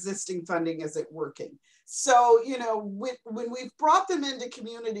why existing funding isn't working. So, you know, when we've brought them into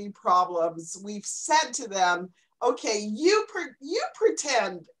community problems, we've said to them, okay, you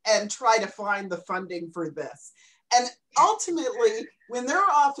pretend and try to find the funding for this. And ultimately, when their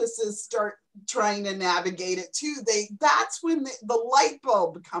offices start trying to navigate it too, that's when the light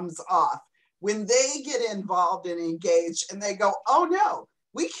bulb comes off, when they get involved and engaged and they go, oh no,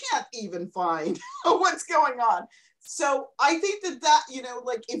 we can't even find what's going on. So I think that, you know,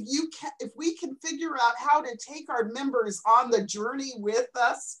 like if we can figure out how to take our members on the journey with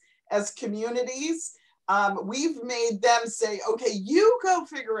us as communities, we've made them say, okay, you go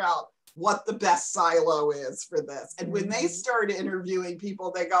figure out what the best silo is for this. And when they start interviewing people,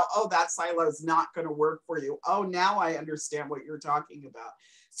 they go, oh, that silo is not going to work for you. Oh, now I understand what you're talking about.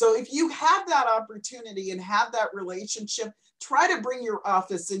 So if you have that opportunity and have that relationship, try to bring your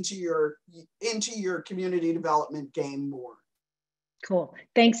office into your community development game more. Cool.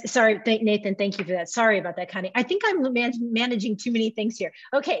 Thanks. Sorry, Nathan. Thank you for that. Sorry about that, Connie. I think I'm managing too many things here.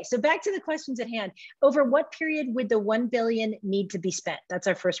 Okay, so back to the questions at hand. Over what period would the $1 billion need to be spent? That's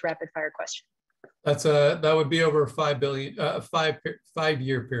our first rapid fire question. That would be over $5 billion,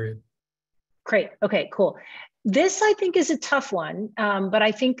 5-year period. Great. Okay, cool. This I think is a tough one, but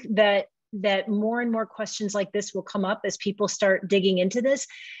I think that more and more questions like this will come up as people start digging into this.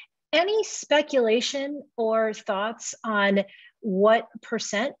 Any speculation or thoughts on what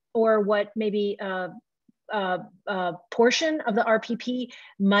percent or what maybe portion of the RPP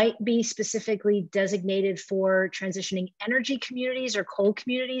might be specifically designated for transitioning energy communities or coal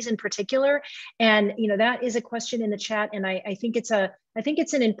communities in particular? And you know, that is a question in the chat, and I think it's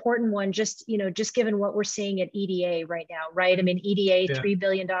an important one, just given what we're seeing at EDA right now, right? I mean, EDA, $3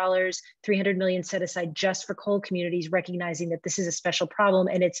 billion, 300 million set aside just for coal communities, recognizing that this is a special problem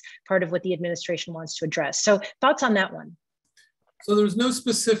and it's part of what the administration wants to address. So thoughts on that one? So there's no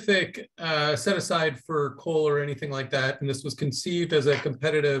specific set aside for coal or anything like that. And this was conceived as a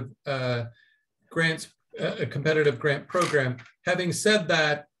competitive grant program. Having said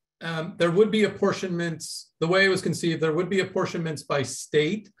that, there would be apportionments, the way it was conceived, there would be apportionments by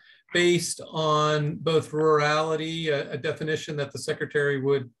state based on both rurality, a definition that the secretary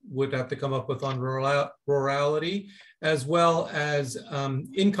would have to come up with on rurality, as well as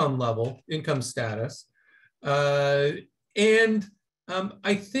income level, income status. And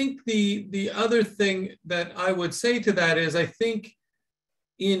I think the other thing that I would say to that is, I think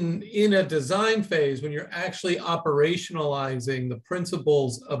in a design phase, when you're actually operationalizing the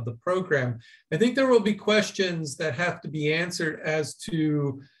principles of the program, I think there will be questions that have to be answered as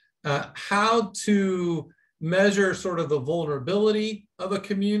to how to measure sort of the vulnerability of a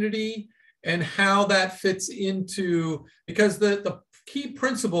community and how that fits into, because the key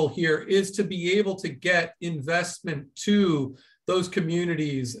principle here is to be able to get investment to those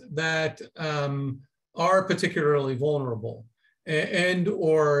communities that are particularly vulnerable and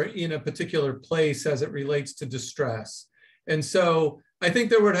or in a particular place as it relates to distress. And so I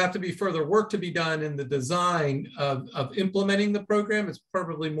think there would have to be further work to be done in the design of implementing the program. It's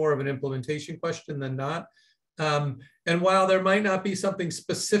probably more of an implementation question than not. And while there might not be something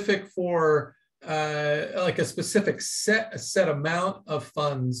specific for like a specific set amount of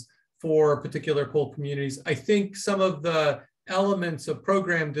funds for particular coal communities, I think some of the elements of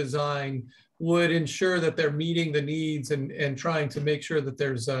program design would ensure that they're meeting the needs and trying to make sure that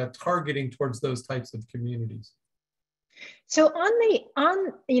there's targeting towards those types of communities. So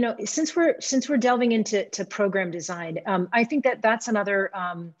since we're delving into program design, I think that's another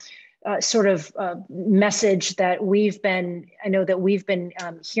sort of message that I know that we've been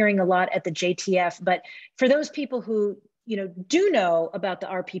hearing a lot at the JTF, but for those people who do know about the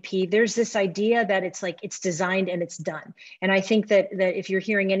RPP, there's this idea that it's designed and it's done. And I think that if you're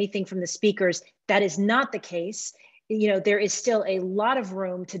hearing anything from the speakers, that is not the case. There is still a lot of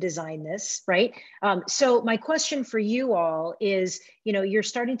room to design this, right? So my question for you all is, you're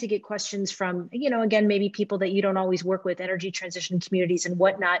starting to get questions from, again, maybe people that you don't always work with, energy transition communities and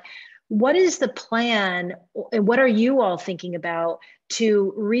whatnot. What is the plan and what are you all thinking about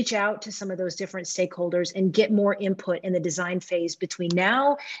to reach out to some of those different stakeholders and get more input in the design phase between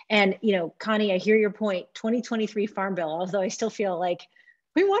now and, Connie, I hear your point, 2023 Farm Bill, although I still feel like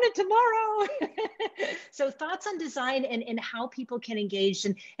we want it tomorrow. So thoughts on design and how people can engage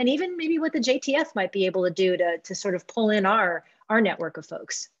and even maybe what the JTF might be able to do to sort of pull in our network of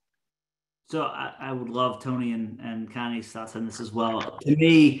folks. So I would love Tony and Connie's thoughts on this as well. To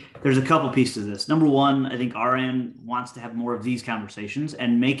me, there's a couple pieces of this. Number one, I think RN wants to have more of these conversations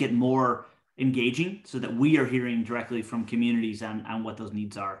and make it more engaging so that we are hearing directly from communities on what those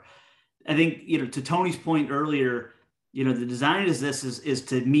needs are. I think, to Tony's point earlier, you know, the design is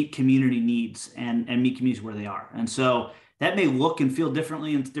to meet community needs and meet communities where they are. And so that may look and feel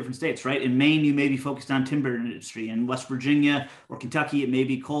differently in different states, right? In Maine, you may be focused on timber industry. In West Virginia or Kentucky, it may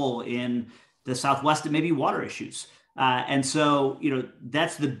be coal. In the Southwest, it may be water issues. And so, you know,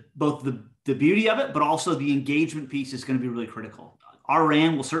 that's both the beauty of it, but also the engagement piece is going to be really critical. Our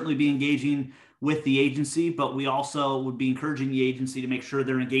RAN will certainly be engaging with the agency, but we also would be encouraging the agency to make sure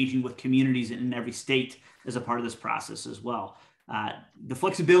they're engaging with communities in every state as a part of this process as well. The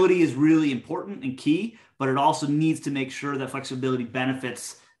flexibility is really important and key, but it also needs to make sure that flexibility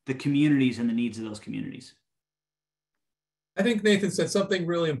benefits the communities and the needs of those communities. I think Nathan said something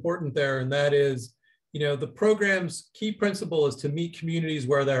really important there, and that is, you know, the program's key principle is to meet communities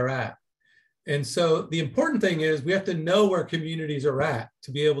where they're at. And so the important thing is we have to know where communities are at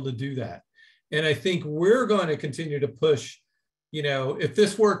to be able to do that. And I think we're going to continue to push, you know, if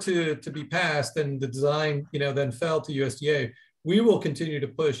this were to be passed and the design, you know, then fell to USDA, we will continue to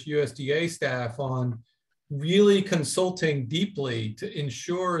push USDA staff on really consulting deeply to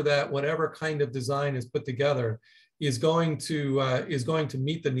ensure that whatever kind of design is put together is going to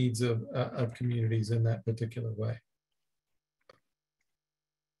meet the needs of communities in that particular way.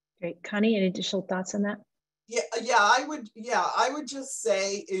 Great, Connie, any additional thoughts on that? I would just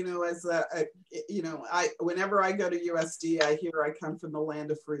say, you know, as whenever I go to USD, I hear I come from the land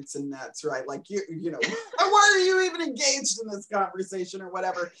of fruits and nuts, right? Like you know, why are you even engaged in this conversation or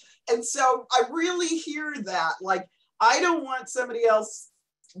whatever? And so I really hear that. Like, I don't want somebody else,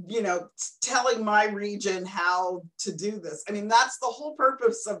 you know, telling my region how to do this. I mean, that's the whole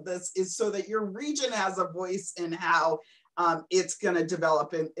purpose of this, is so that your region has a voice in how it's going to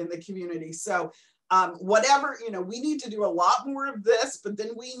develop in the community. So whatever, you know, we need to do a lot more of this, but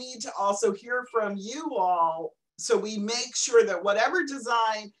then we need to also hear from you all, so we make sure that whatever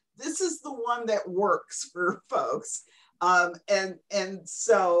design, this is the one that works for folks. So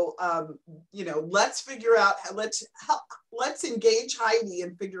you know, let's figure out, let's engage Heidi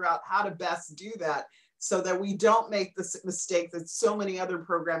and figure out how to best do that, so that we don't make the mistake that so many other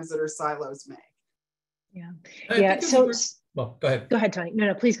programs that are silos make. Yeah. So, well, go ahead. Go ahead, Tony.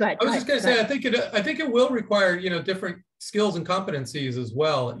 No, please go ahead. I was just going to say, I think it will require, you know, different skills and competencies as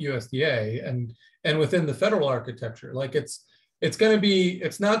well at USDA and within the federal architecture. Like it's going to be,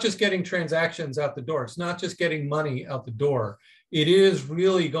 it's not just getting transactions out the door. It's not just getting money out the door. It is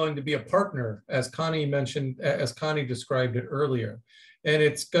really going to be a partner, as Connie mentioned, as Connie described it earlier. And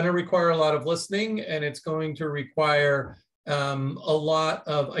it's going to require a lot of listening, and it's going to require a lot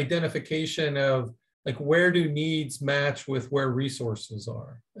of identification of, like, where do needs match with where resources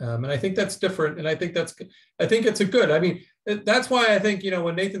are? And I think that's different. And I think it's a good, I mean, that's why I think, you know,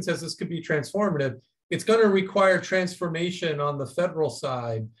 when Nathan says this could be transformative, it's going to require transformation on the federal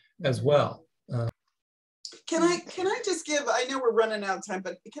side as well. Can I just give, I know we're running out of time,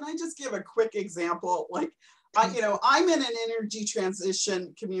 but can I just give a quick example? Like, you know, I'm in an energy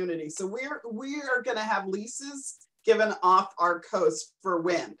transition community. So we are going to have leases given off our coast for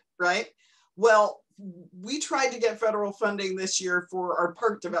wind, right? Well, we tried to get federal funding this year for our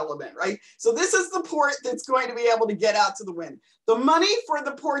park development, right? So this is the port that's going to be able to get out to the wind. The money for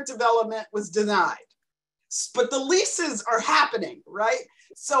the port development was denied, but the leases are happening, right?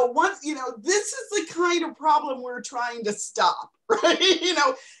 So once, you know, this is the kind of problem we're trying to stop, right? You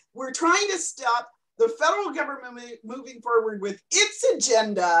know, we're trying to stop the federal government moving forward with its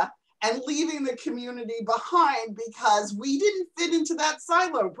agenda and leaving the community behind because we didn't fit into that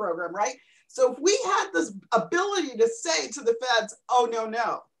silo program, right? So if we had this ability to say to the feds, oh,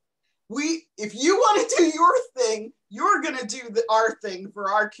 no, if you want to do your thing, you're going to do our thing for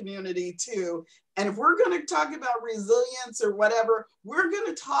our community too. And if we're going to talk about resilience or whatever, we're going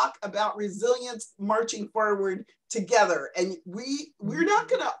to talk about resilience marching forward together. And we're not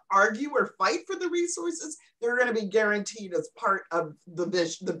going to argue or fight for the resources. They're going to be guaranteed as part of the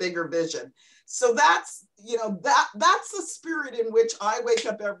bigger vision. So that's, you know, that's the spirit in which I wake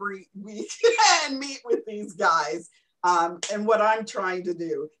up every week and meet with these guys. And what I'm trying to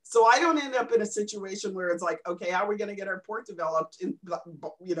do. So I don't end up in a situation where it's like, okay, how are we going to get our port developed in,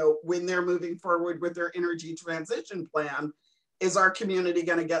 you know, when they're moving forward with their energy transition plan? Is our community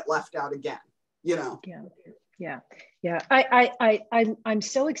going to get left out again? You know? Yeah. I'm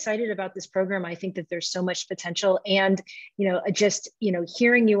so excited about this program. I think that there's so much potential, and, you know, just, you know,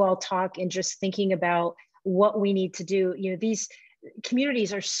 hearing you all talk and just thinking about what we need to do, you know,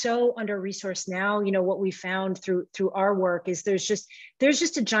 communities are so under-resourced now. You know, what we found through our work is there's just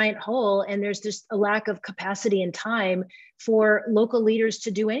a giant hole, and there's just a lack of capacity and time for local leaders to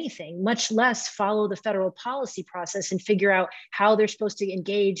do anything, much less follow the federal policy process and figure out how they're supposed to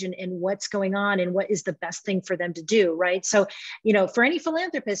engage and what's going on and what is the best thing for them to do, right? So, you know, for any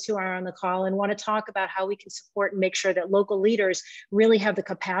philanthropists who are on the call and want to talk about how we can support and make sure that local leaders really have the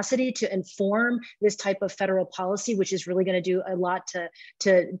capacity to inform this type of federal policy, which is really going to do a lot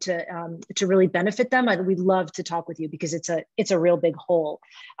to really benefit them, we'd love to talk with you, because it's a real big hole.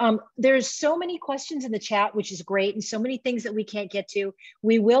 There's so many questions in the chat, which is great, and so many things that we can't get to.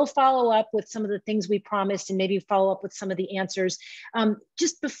 We will follow up with some of the things we promised, and maybe follow up with some of the answers.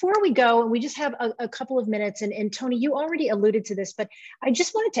 Just before we go, we just have a couple of minutes, and Tony, you already alluded to this, but I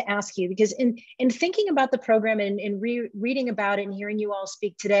just wanted to ask you, because in thinking about the program and reading about it and hearing you all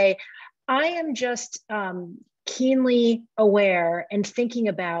speak today, I am just keenly aware and thinking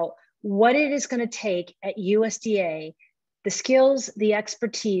about what it is going to take at USDA, the skills, the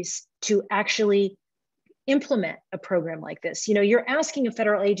expertise to actually implement a program like this. You know, you're asking a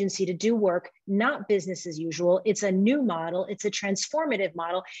federal agency to do work, not business as usual. It's a new model. It's a transformative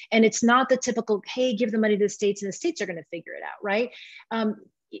model. And it's not the typical, hey, give the money to the states and the states are going to figure it out, right?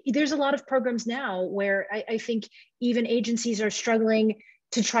 There's a lot of programs now where I think even agencies are struggling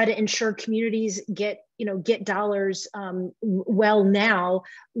to try to ensure communities get dollars well now,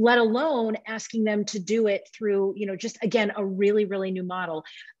 let alone asking them to do it through, just again, a really, really new model.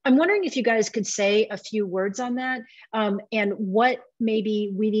 I'm wondering if you guys could say a few words on that, and what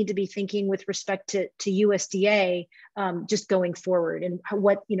maybe we need to be thinking with respect to USDA just going forward, and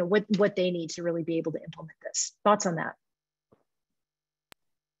what they need to really be able to implement this. Thoughts on that?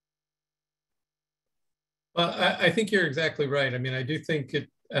 Well, I think you're exactly right. I mean, I do think it,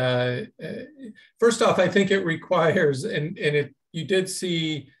 first off, I think it requires, you did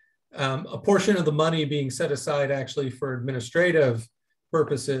see a portion of the money being set aside actually for administrative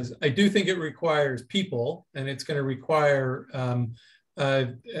purposes. I do think it requires people, and it's going to require,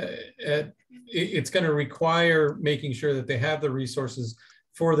 making sure that they have the resources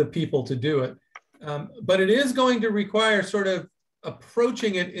for the people to do it. But it is going to require sort of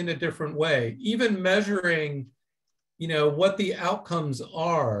approaching it in a different way, even measuring, what the outcomes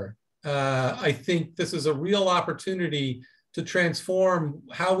are. I think this is a real opportunity to transform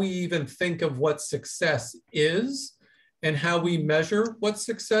how we even think of what success is and how we measure what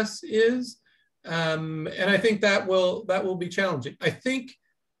success is. And I think that will be challenging. I think,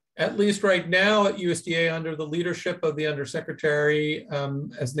 at least right now at USDA, under the leadership of the Undersecretary,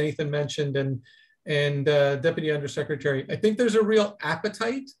 as Nathan mentioned, and Deputy Undersecretary, I think there's a real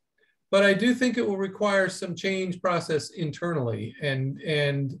appetite, but I do think it will require some change process internally,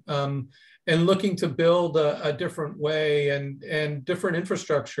 and looking to build a different way and different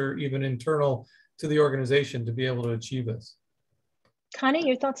infrastructure, even internal to the organization, to be able to achieve this. Connie,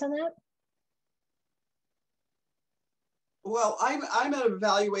 your thoughts on that? Well, I'm an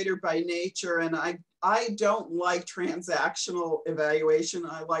evaluator by nature, and I don't like transactional evaluation.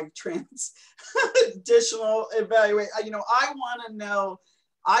 I like additional evaluation. I want to know,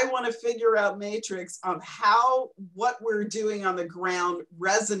 I want to figure out matrix on how what we're doing on the ground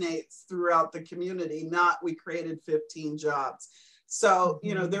resonates throughout the community, not we created 15 jobs. So,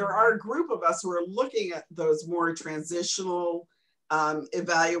 there are a group of us who are looking at those more transitional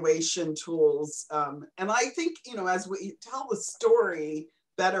evaluation tools. And I think, as we tell the story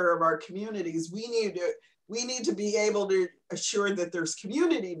better of our communities, we need to be able to assure that there's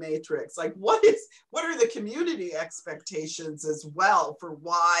community matrix. Like what are the community expectations as well for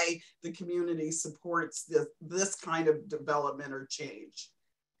why the community supports this kind of development or change.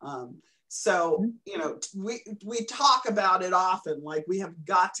 So, we talk about it often, like we have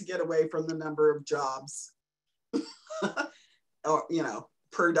got to get away from the number of jobs. Or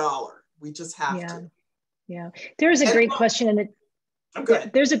per dollar. We just have to. Yeah. There's a great question in the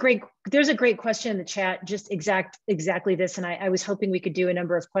Okay. There's a great question in the chat, just exactly this. And I was hoping we could do a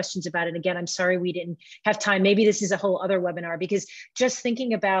number of questions about it. Again, I'm sorry we didn't have time. Maybe this is a whole other webinar, because just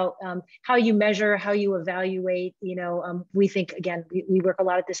thinking about how you measure, how you evaluate, we think, again, we work a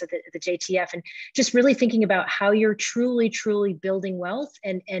lot at this at the JTF, and just really thinking about how you're truly, truly building wealth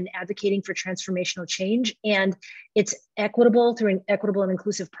and advocating for transformational change. And it's equitable through equitable and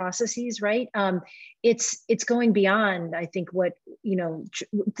inclusive processes, right? It's going beyond, I think, what,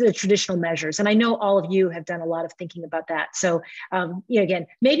 the traditional measures. And I know all of you have done a lot of thinking about that. So again,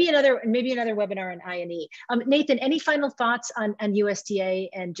 maybe another webinar on I&E. Nathan, any final thoughts on USDA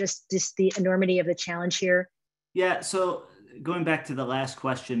and just the enormity of the challenge here? Yeah, so going back to the last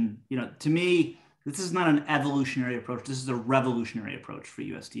question, to me, This is not an evolutionary approach. This is a revolutionary approach for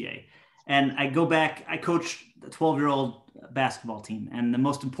USDA. And I go back, I coach a 12-year-old basketball team. And the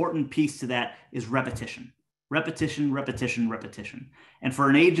most important piece to that is repetition. Repetition, repetition, repetition. And for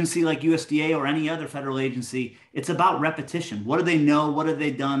an agency like USDA or any other federal agency, it's about repetition. What do they know? What have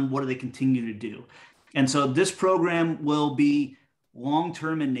they done? What do they continue to do? And so this program will be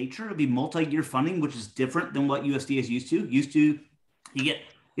long-term in nature. It'll be multi-year funding, which is different than what USDA is used to. You get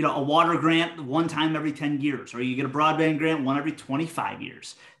a water grant one time every 10 years, or you get a broadband grant one every 25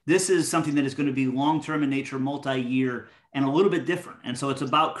 years. This is something that is going to be long-term in nature, multi-year, and a little bit different. And so it's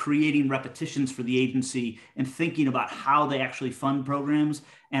about creating repetitions for the agency and thinking about how they actually fund programs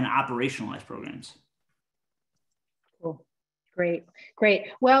and operationalize programs. Cool. Great, great.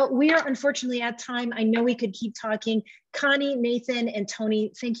 Well, we are unfortunately at time. I know we could keep talking. Connie, Nathan, and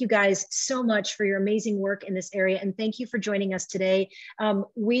Tony, thank you guys so much for your amazing work in this area. And thank you for joining us today.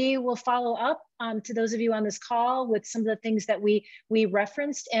 We will follow up to those of you on this call with some of the things that we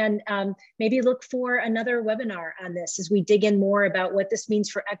referenced, and maybe look for another webinar on this as we dig in more about what this means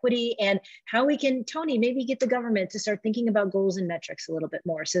for equity and how we can, Tony, maybe get the government to start thinking about goals and metrics a little bit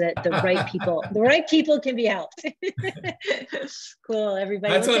more so that the right people can be helped. Cool,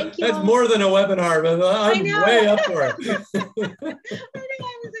 everybody. That's, that's more than a webinar, but I'm way up for it. I know.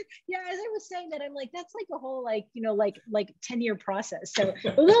 I was like, yeah, as I was saying that, I'm like, that's like a whole, like 10-year process. So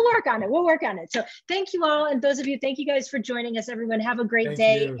but we'll work on it. We'll work on it. So thank you all. And those of you, thank you guys for joining us, everyone. Have a great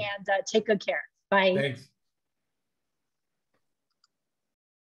day and take good care. Bye. Thanks.